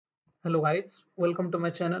Hello guys, welcome to my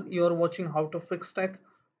channel. You are watching how to fix tech.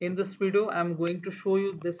 In this video, I am going to show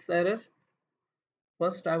you this error.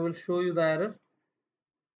 First, I will show you the error.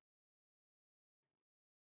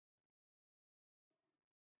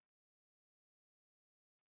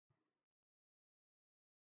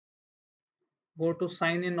 Go to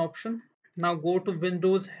sign in option. Now go to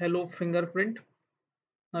Windows Hello Fingerprint.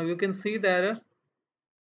 Now you can see the error.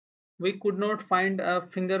 We could not find a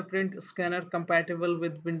fingerprint scanner compatible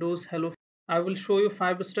with Windows Hello. I will show you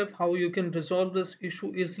 5 steps how you can resolve this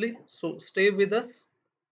issue easily. So stay with us.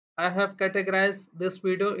 I have categorized this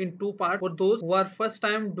video in two parts for those who are first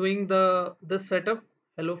time doing this setup,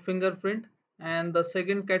 Hello Fingerprint, and the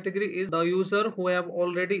second category is the user who have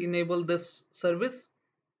already enabled this service.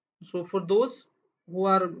 So for those who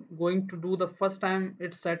are going to do the first time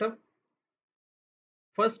its setup,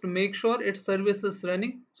 first make sure its service is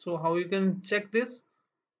running. So how you can check this?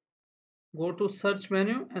 Go to search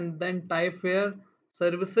menu and then type here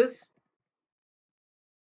services.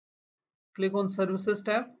 Click on services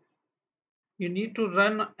tab. You need to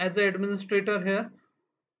run as an administrator here.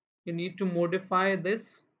 You need to modify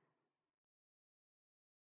this.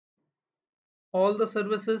 All the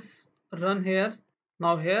services run here.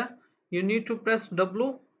 Now here you need to press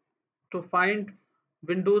W to find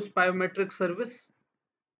Windows Biometric service.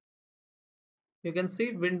 You can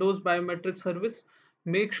see Windows Biometric service.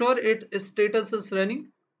 Make sure its status is running.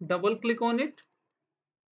 Double click on it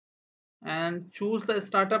and choose the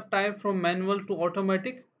startup type from manual to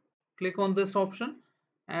automatic. Click on this option,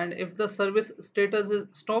 and if the service status is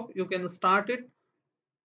stop, you can start it,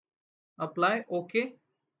 apply OK,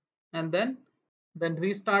 and then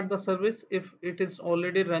restart the service if it is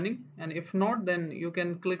already running, and if not, then you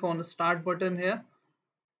can click on the start button here.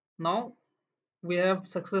 Now we have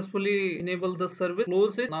successfully enabled the service.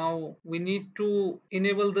 Close it. Now we need to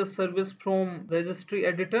enable the service from registry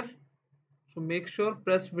editor. So make sure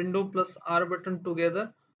press window plus R button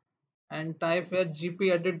together and type here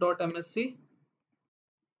gpedit.msc.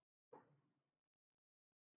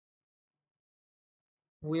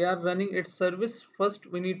 We are running its service.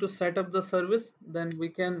 First we need to set up the service, then we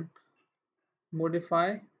can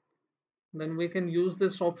modify, then we can use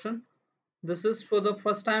this option. This is for the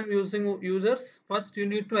first time using users. First you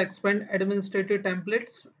need to expand administrative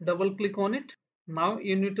templates. Double click on it. Now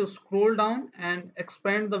you need to scroll down and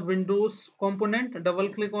expand the Windows component.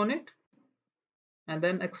 Double click on it and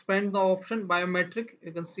then expand the option biometric.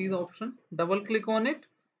 You can see the option. Double click on it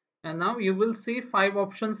and now you will see 5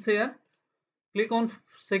 options here. Click on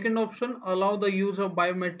second option, allow the use of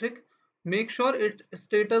biometric. Make sure its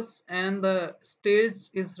status and the stage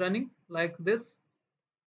is running like this.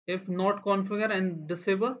 If not, configure and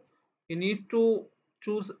disable. You need to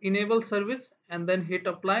choose enable service and then hit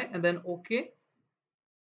apply and then OK,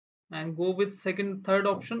 and go with third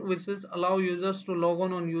option, which is allow users to log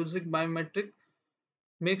on using biometric.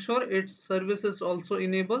 Make sure its service is also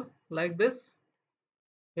enabled like this.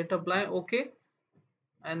 Hit apply, OK,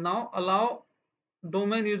 and now allow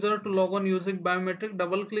domain user to log on using biometric.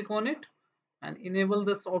 Double click on it and enable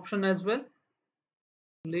this option as well.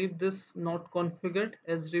 Leave this not configured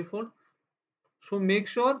as default. So make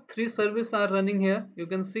sure 3 services are running here. You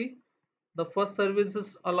can see the first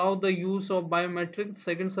services allow the use of biometric,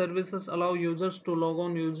 second services allow users to log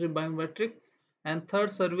on using biometric, and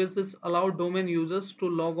third services allow domain users to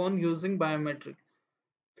log on using biometric.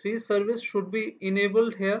 3 services should be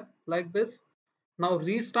enabled here like this. Now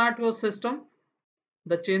restart your system.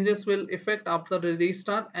 The changes will affect after the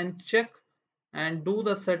restart, and check and do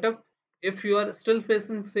the setup. If you are still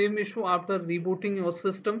facing same issue after rebooting your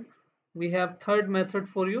system, we have third method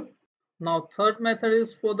for you. Now third method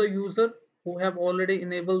is for the user who have already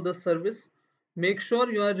enabled the service. Make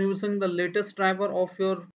sure you are using the latest driver of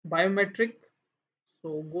your biometric.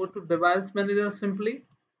 So go to device manager simply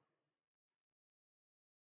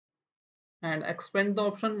and expand the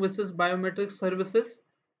option which is biometric services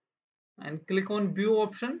and click on view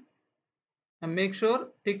option and make sure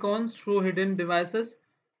tick on show hidden devices,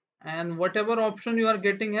 and whatever option you are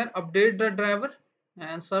getting here, update the driver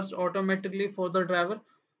and search automatically for the driver.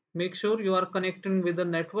 Make sure you are connecting with the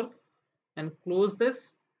network and close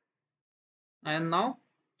this, and now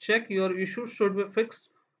check your issue should be fixed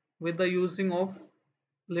with the using of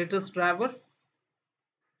latest driver.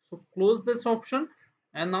 So close this option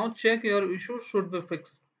and now check your issue should be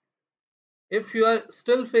fixed. If you are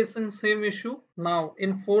still facing same issue, now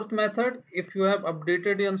in fourth method, if you have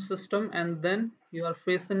updated your system and then you are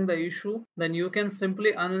facing the issue, then you can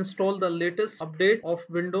simply uninstall the latest update of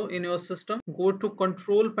window in your system. Go to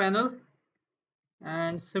control panel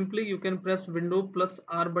and simply you can press window plus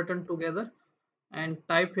R button together and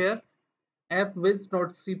type here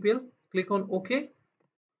appwiz.cpl. Click on OK.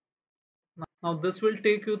 Now this will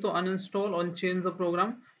take you to uninstall or change the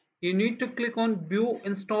program. You need to click on view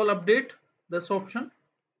install update, this option,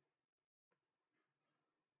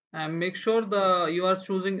 and make sure you are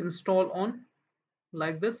choosing install on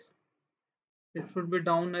like this. It should be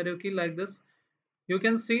down arrow key like this. You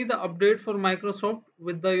can see the update for Microsoft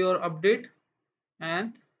with your update,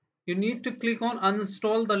 and you need to click on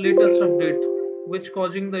uninstall the latest update which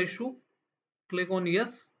causing the issue. Click on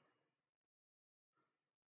yes,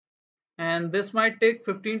 and this might take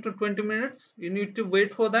 15 to 20 minutes. You need to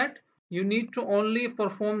wait for that. You need to only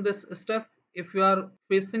perform this step if you are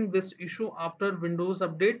facing this issue after Windows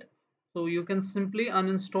update. So you can simply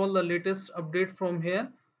uninstall the latest update from here,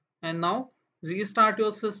 and now restart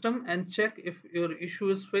your system and check if your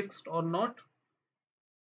issue is fixed or not,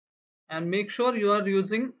 and make sure you are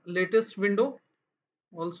using latest window.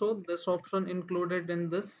 Also this option included in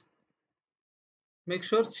this. Make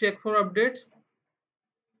sure check for update.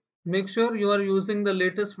 Make sure you are using the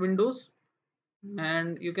latest Windows,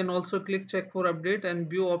 and you can also click check for update and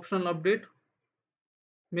view optional update.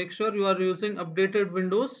 Make sure you are using updated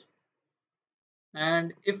Windows,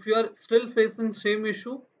 and if you are still facing same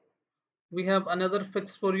issue, we have another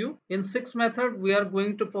fix for you. In 6 method, we are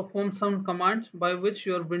going to perform some commands by which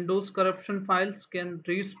your Windows corruption files can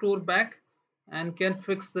restore back and can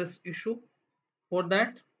fix this issue. For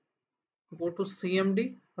that, go to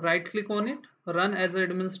CMD, right click on it, run as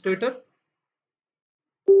administrator,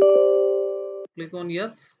 click on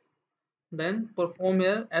yes, then perform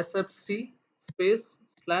here sfc space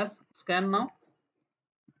slash scan now.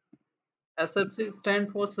 SFC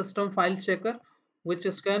stand for System File Checker, which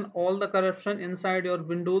scan all the corruption inside your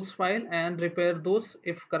Windows file and repair those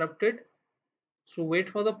if corrupted. So wait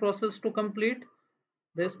for the process to complete.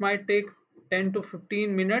 This might take 10 to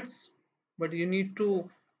 15 minutes, but you need to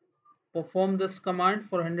perform this command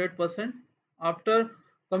for 100%. After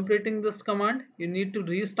completing this command, you need to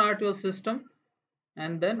restart your system,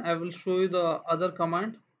 and then I will show you the other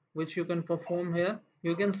command which you can perform here.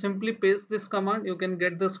 You can simply paste this command. You can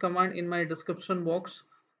get this command in my description box.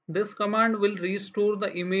 This command will restore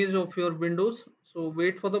the image of your Windows. So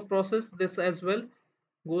wait for the process. This as well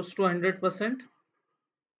goes to 100%,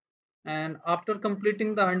 and after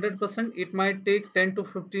completing the 100%, it might take 10 to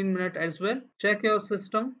 15 minutes as well. Check your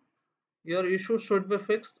system. Your issue should be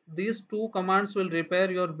fixed. These two commands will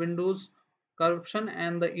repair your Windows corruption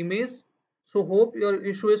and the image. So hope your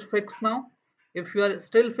issue is fixed now. If you are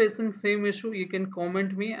still facing same issue, you can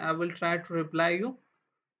comment me. I will try to reply you.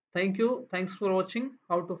 Thank you. Thanks for watching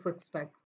how to fix tech.